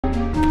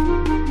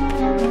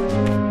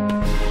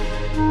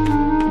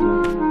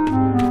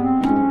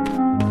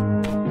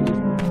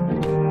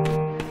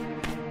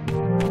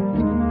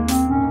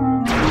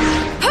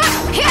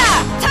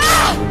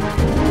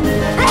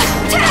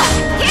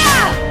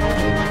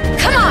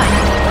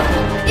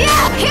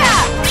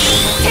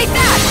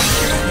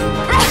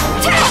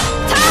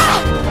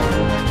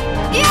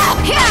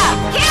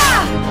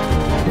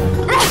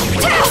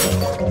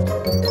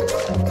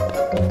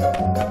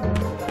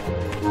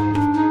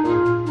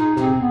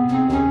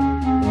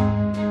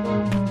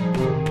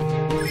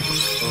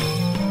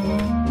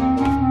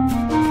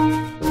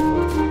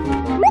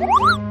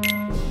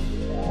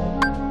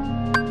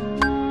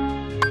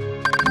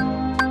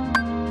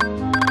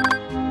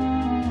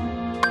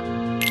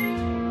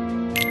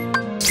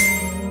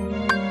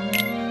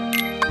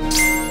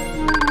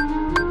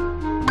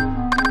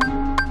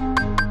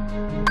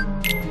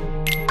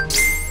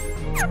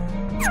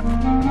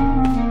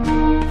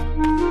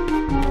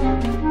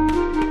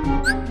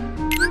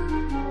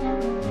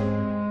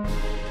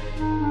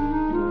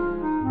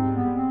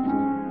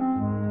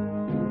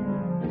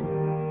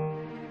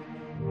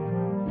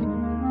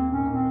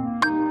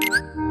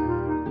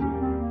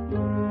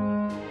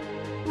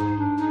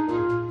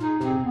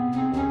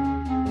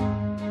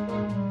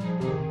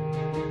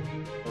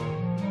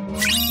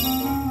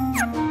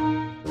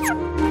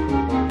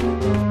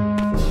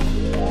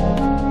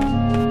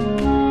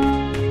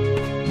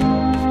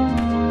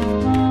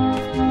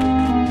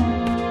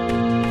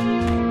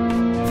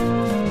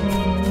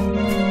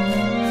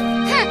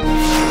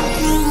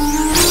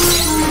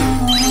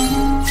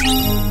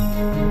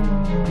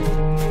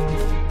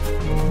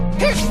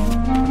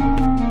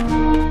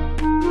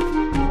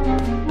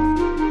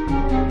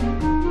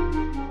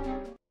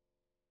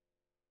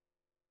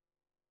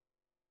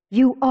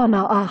You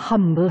honor our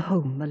humble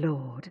home, my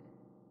lord.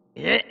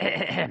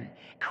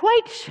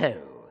 Quite so.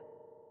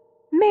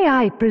 May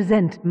I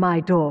present my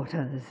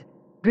daughters,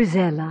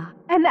 Drizella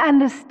and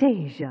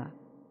Anastasia?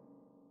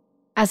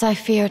 As I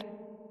feared,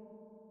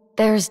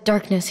 there's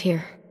darkness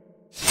here.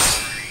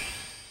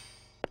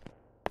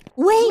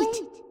 Wait!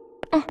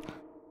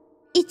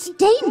 It's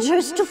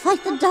dangerous to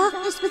fight the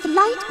darkness with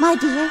light, my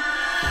dear.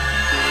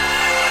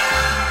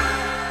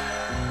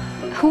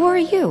 Who are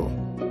you?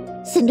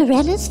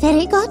 Cinderella's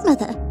fairy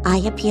godmother. I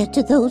appear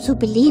to those who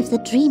believe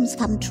that dreams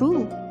come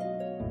true.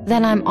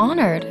 Then I'm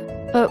honored.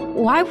 But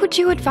why would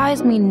you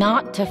advise me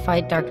not to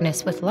fight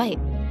darkness with light?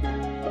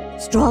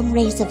 Strong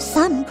rays of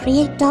sun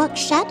create dark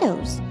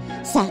shadows.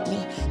 Sadly,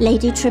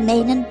 Lady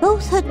Tremaine and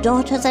both her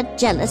daughters are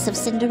jealous of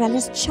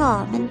Cinderella's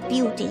charm and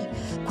beauty,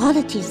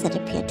 qualities that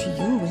appear to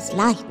you as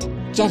light.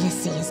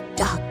 Jealousy is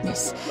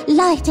darkness.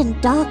 Light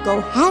and dark go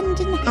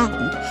hand in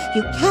hand.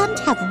 You can't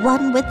have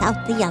one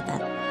without the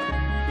other.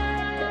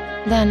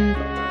 Then,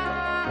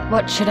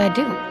 what should I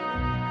do?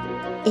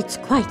 It's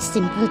quite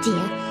simple,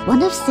 dear.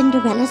 One of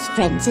Cinderella's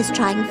friends is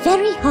trying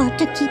very hard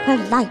to keep her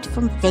light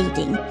from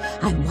fading.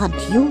 I want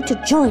you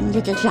to join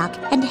little Jacques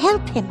and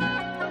help him.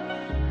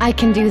 I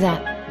can do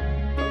that.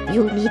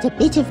 You'll need a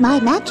bit of my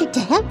magic to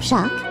help,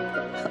 Jacques.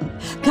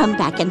 Come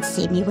back and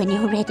see me when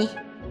you're ready.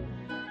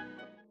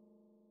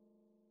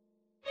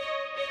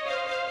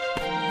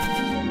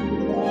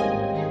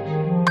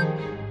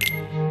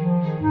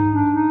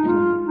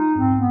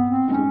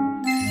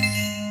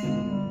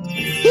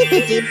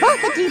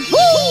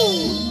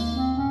 Bippity-boppity-boo!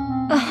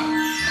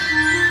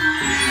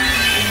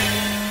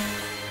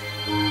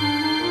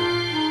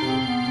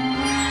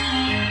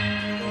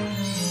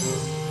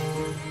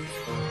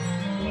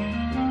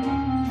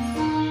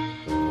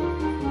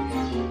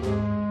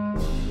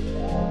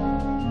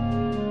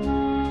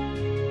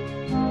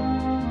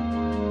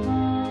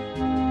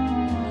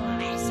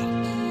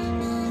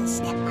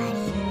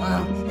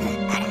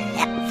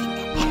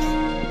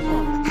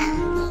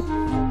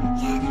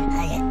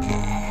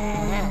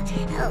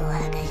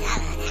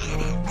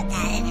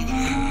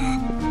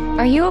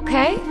 Are you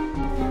okay?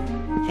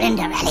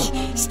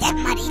 Flinderelli, step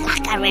muddy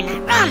locker in a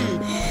rum.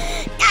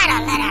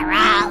 Gotta let her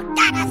out.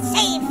 Gotta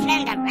save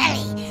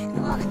Flinderelli.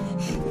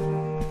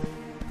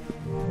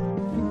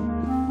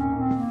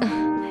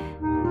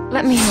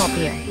 Let me help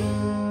you.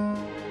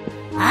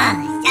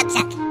 Oh,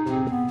 suck.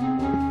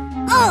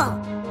 Oh,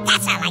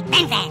 that's not like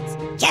Ben-Vans.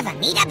 Do you ever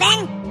meet a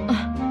Ben?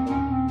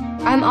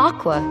 I'm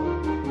Aqua.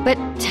 But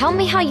tell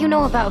me how you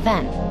know about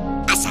Ven.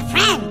 Us a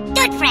friend.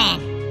 Good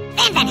friend.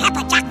 Ben help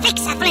a Jack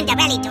fix a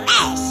Flinderelli to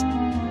rest.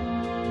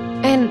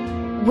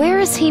 And where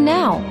is he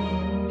now?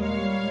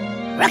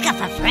 Looking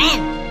for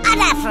friend.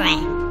 Other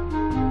friend.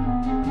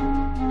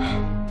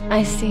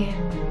 I see.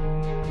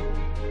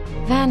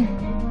 Ven,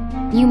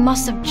 you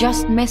must have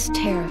just missed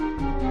Terra.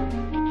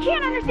 I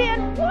can't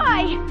understand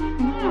why.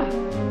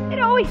 It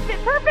always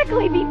fit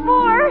perfectly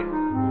before.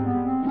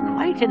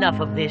 Quite enough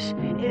of this.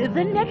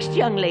 The next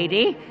young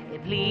lady,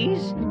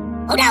 please.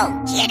 Oh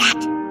no, hear that?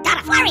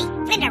 Gotta flurry!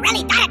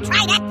 Flinderelli gotta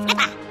try that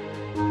flipper!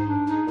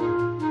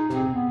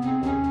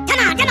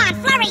 Come on,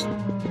 flurry!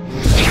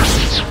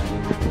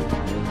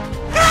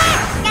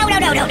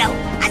 No!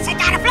 I said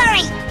gotta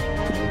flurry!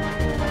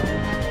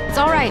 It's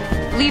alright.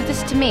 Leave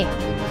this to me.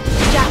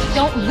 Jack,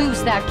 don't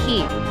lose that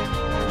key.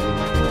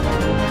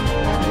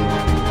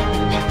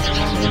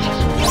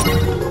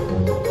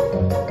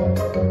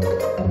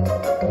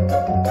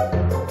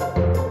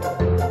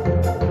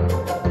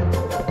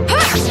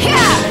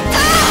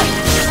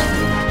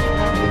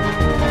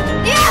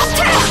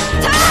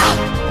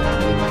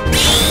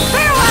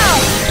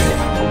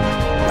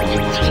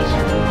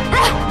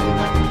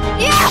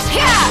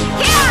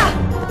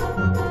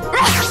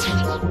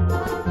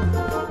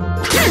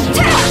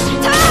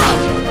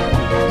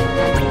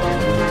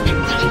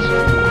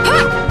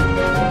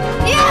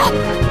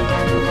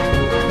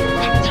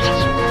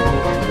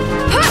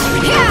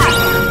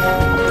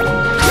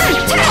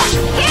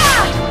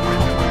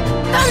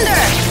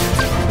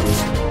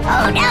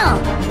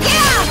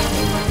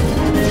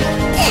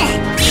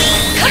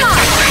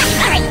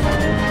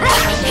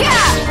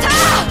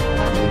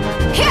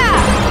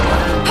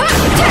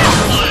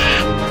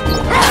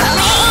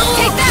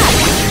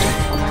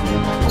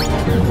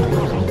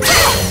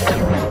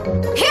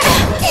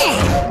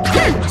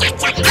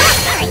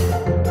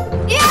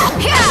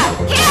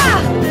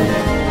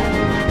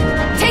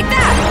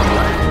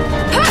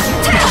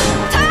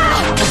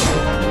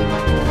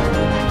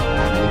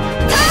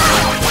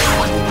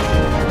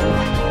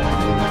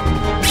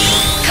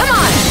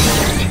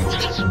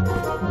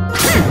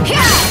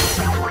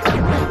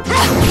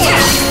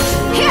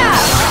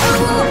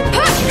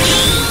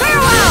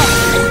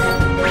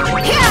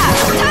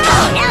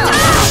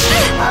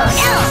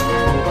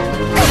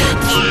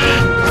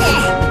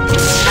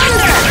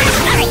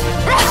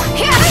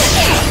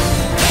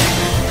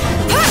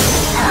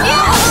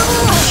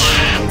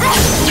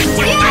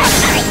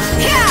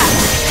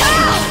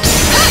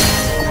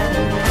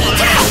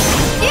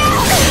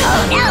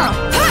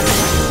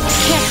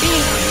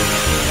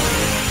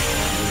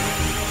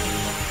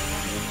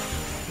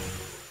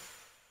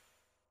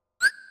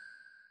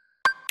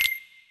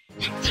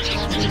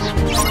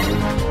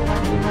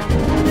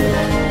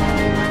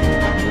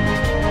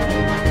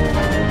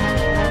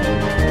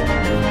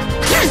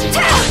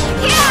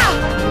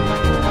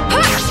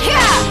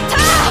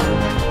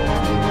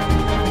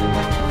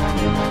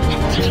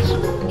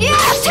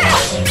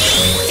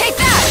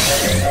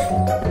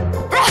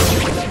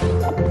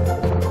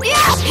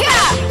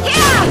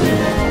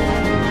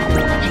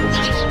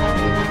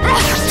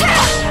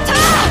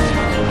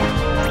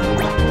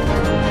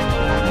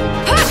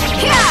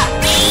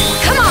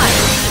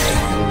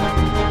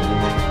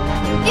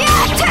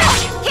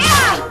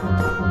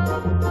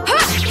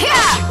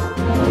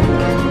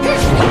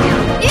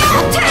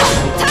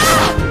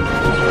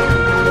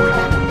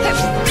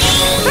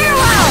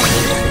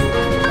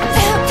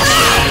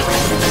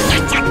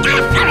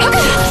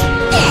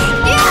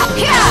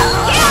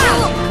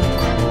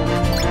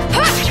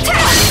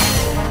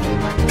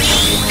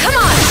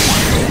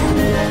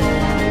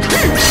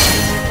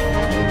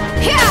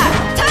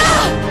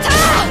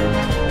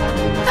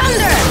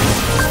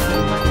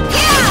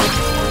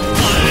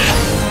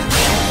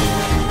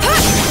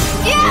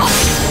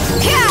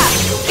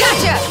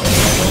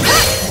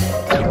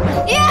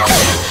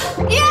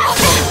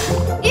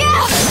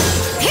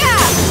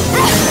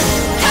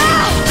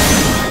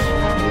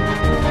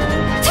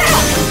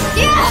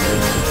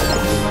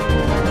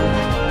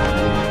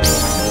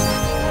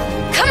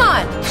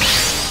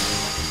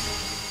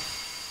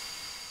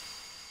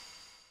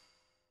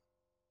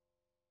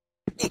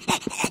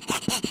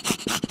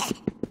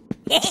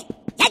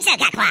 That's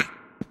Aqua.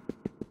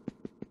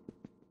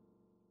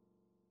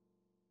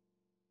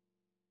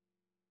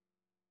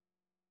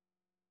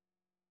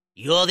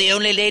 You're the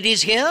only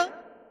ladies here?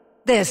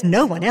 There's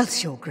no one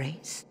else, Your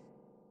Grace.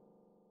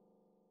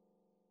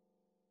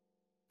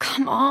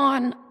 Come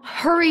on.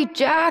 Hurry,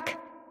 Jack.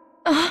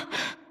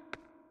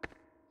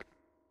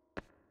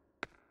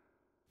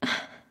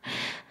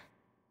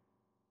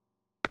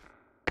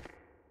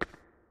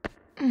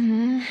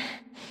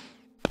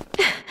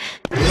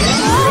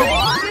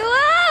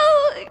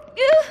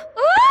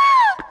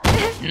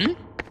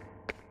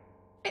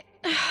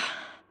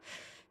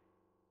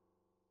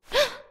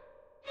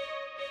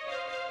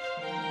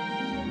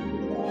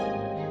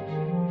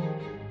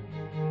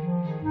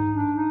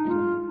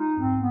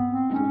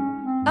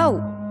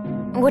 Oh,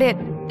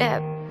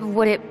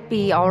 would it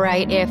be all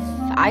right if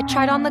I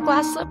tried on the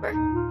glass slipper?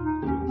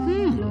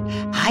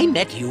 I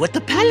met you at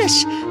the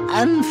palace.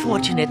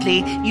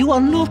 Unfortunately, you are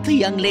not the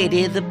young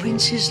lady the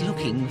prince is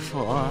looking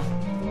for.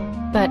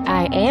 But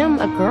I am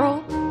a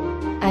girl.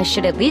 I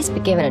should at least be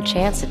given a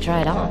chance to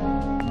try it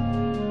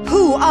on.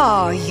 Who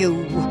are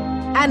you?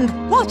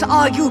 And what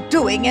are you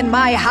doing in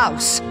my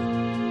house?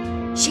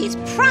 She's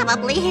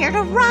probably here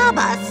to rob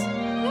us.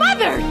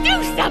 Mother,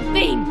 do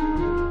something!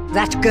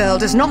 That girl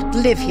does not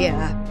live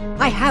here.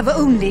 I have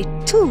only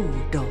 2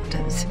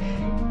 daughters.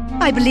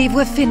 I believe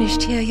we're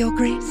finished here, Your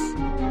Grace.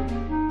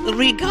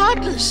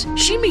 Regardless,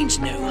 she means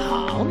no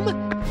harm.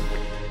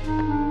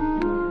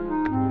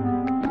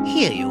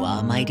 Here you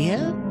are, my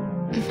dear.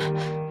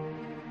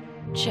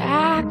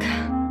 Jack,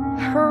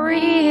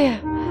 hurry.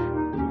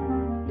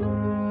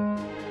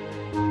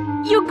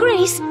 Your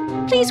Grace,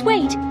 please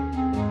wait.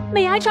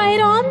 May I try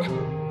it on?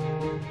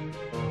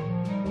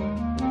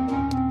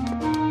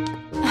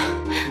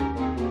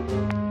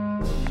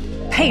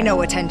 Pay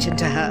no attention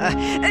to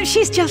her.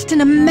 She's just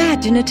an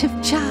imaginative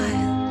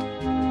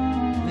child.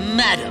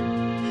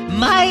 Madam,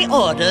 my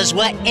orders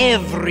were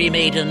every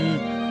maiden.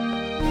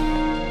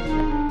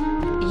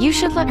 You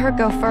should let her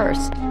go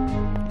first.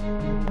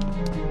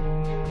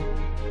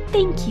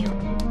 Thank you.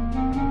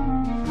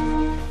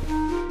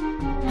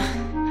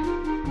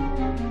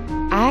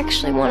 I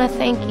actually want to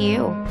thank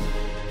you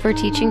for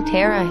teaching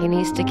Terra he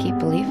needs to keep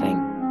believing.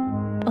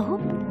 Oh?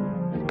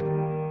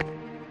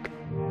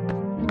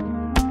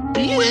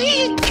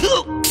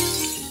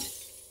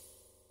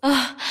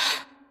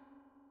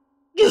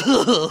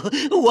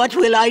 What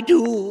will I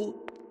do?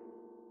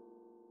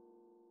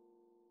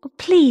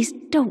 Please,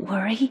 don't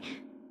worry.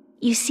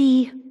 You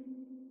see,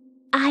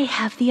 I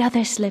have the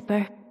other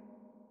slipper.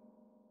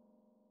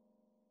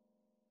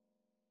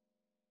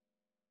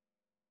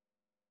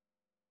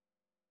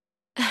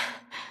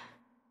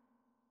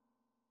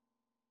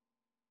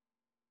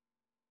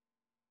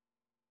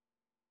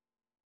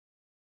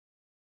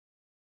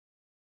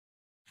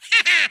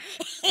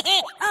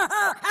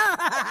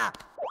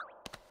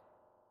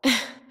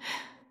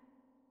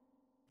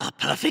 A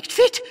perfect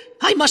fit.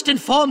 I must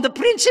inform the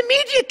prince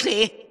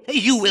immediately.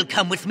 You will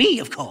come with me,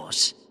 of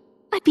course.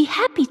 I'd be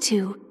happy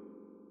to.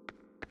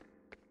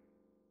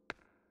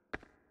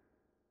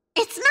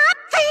 It's not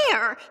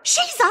fair.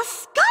 She's a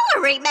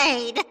scullery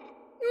maid.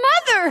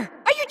 Mother!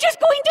 Are you just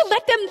going to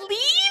let them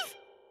leave?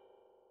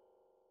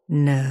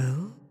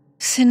 No.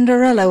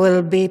 Cinderella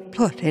will be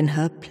put in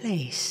her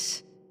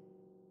place.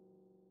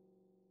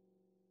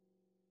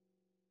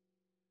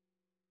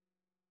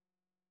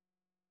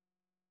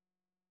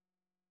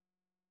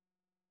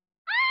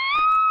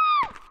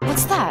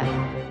 What's that?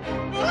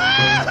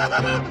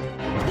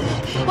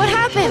 What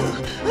happened?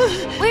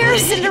 Where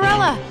is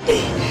Cinderella?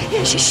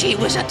 She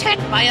was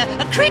attacked by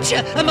a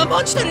creature, a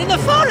monster in the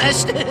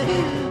forest.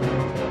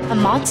 A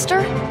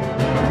monster?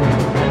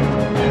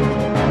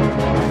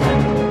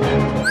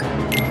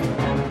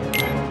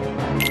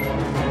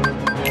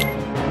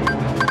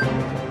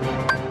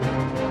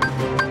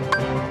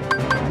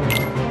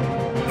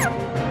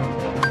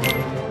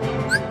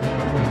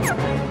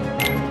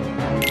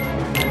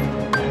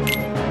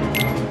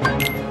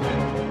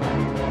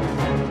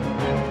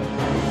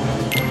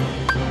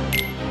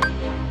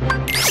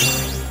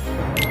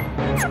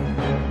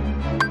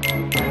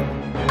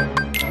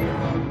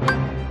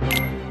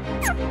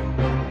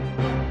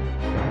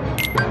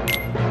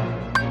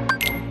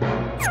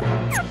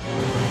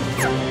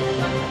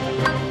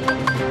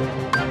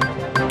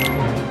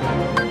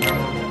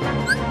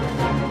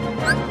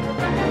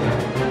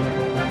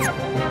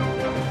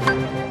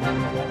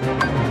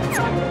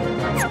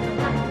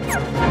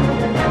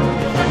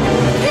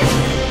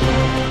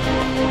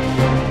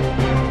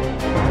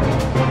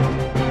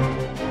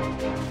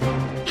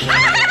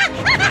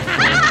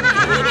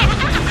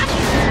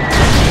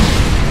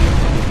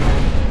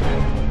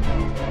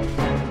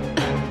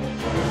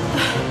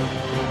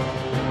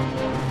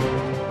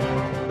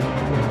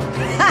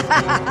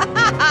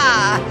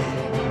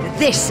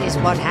 This is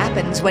what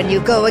happens when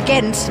you go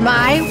against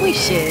my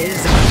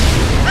wishes.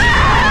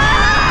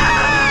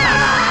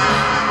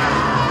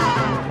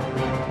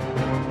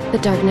 The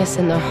darkness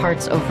in their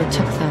hearts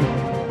overtook them.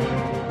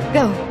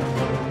 Go.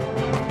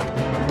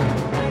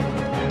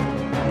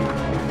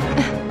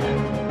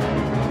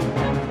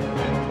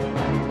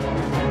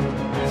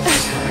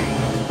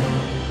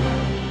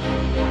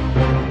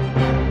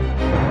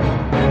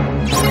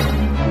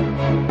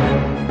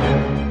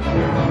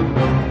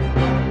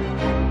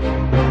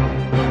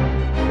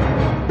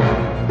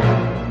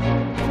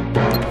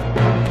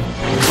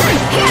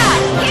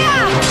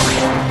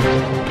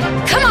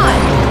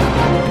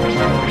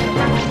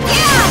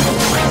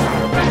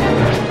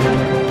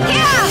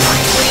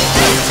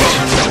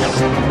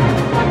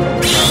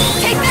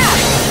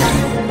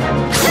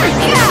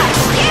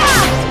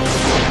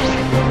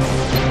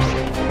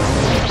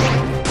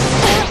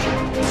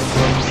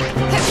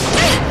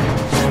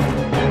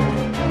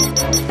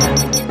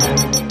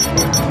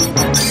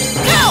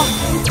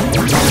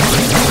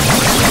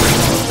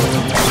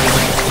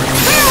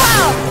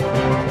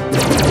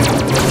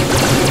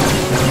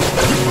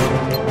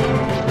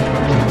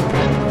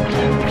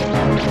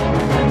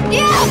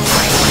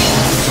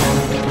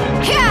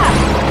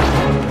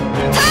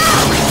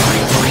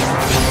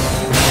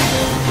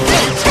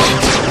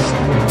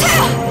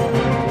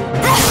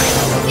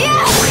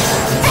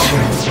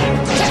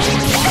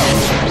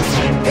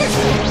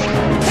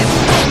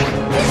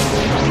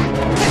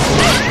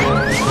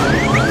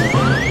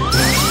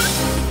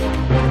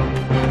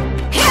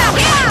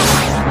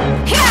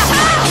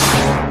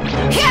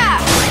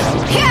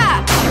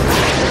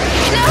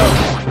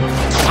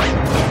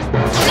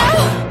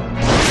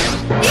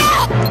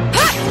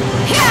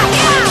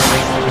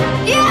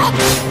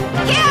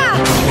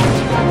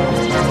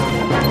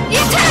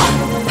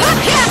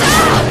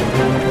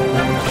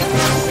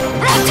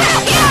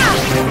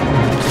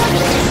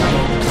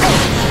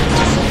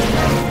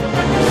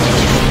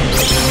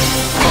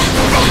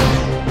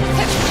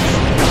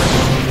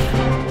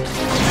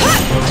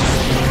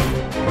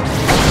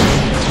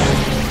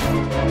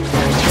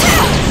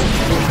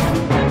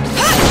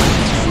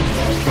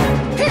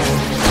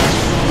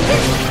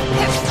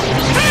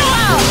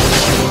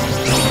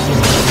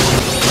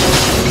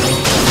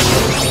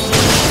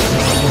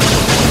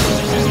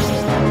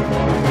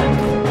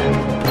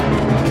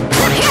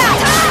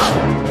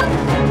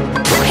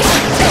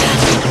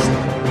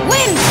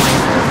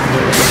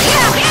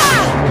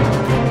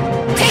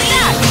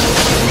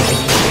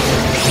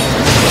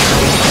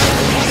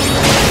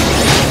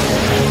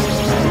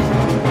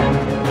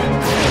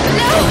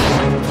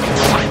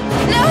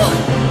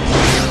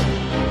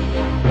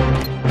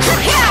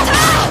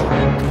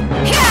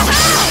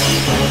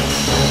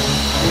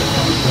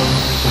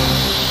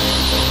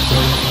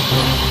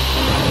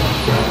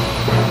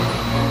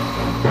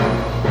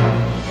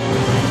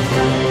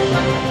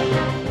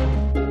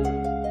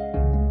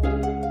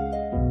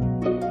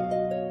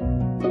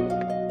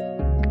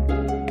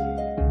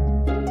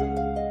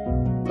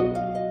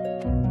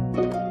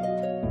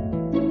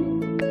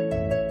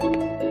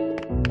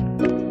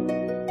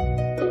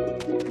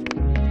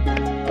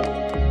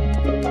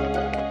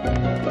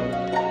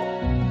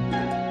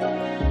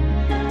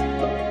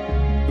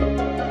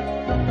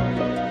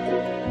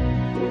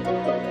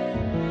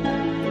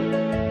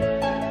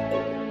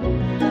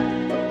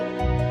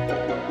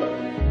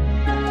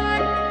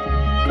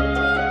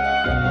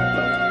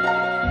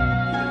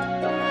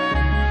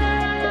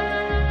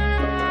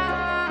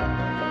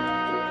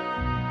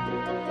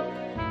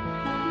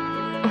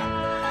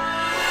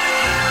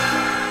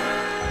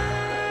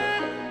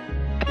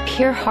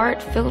 pure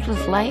heart filled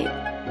with light?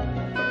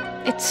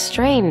 It's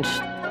strange.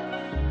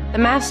 The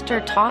Master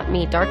taught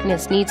me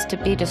darkness needs to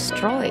be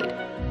destroyed.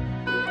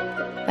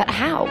 But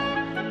how,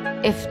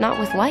 if not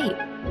with light?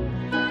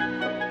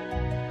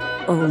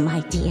 Oh,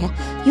 my dear,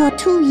 you're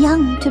too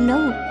young to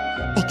know.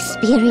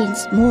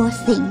 Experience more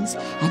things,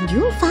 and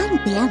you'll find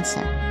the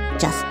answer.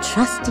 Just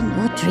trust in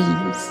your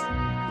dreams.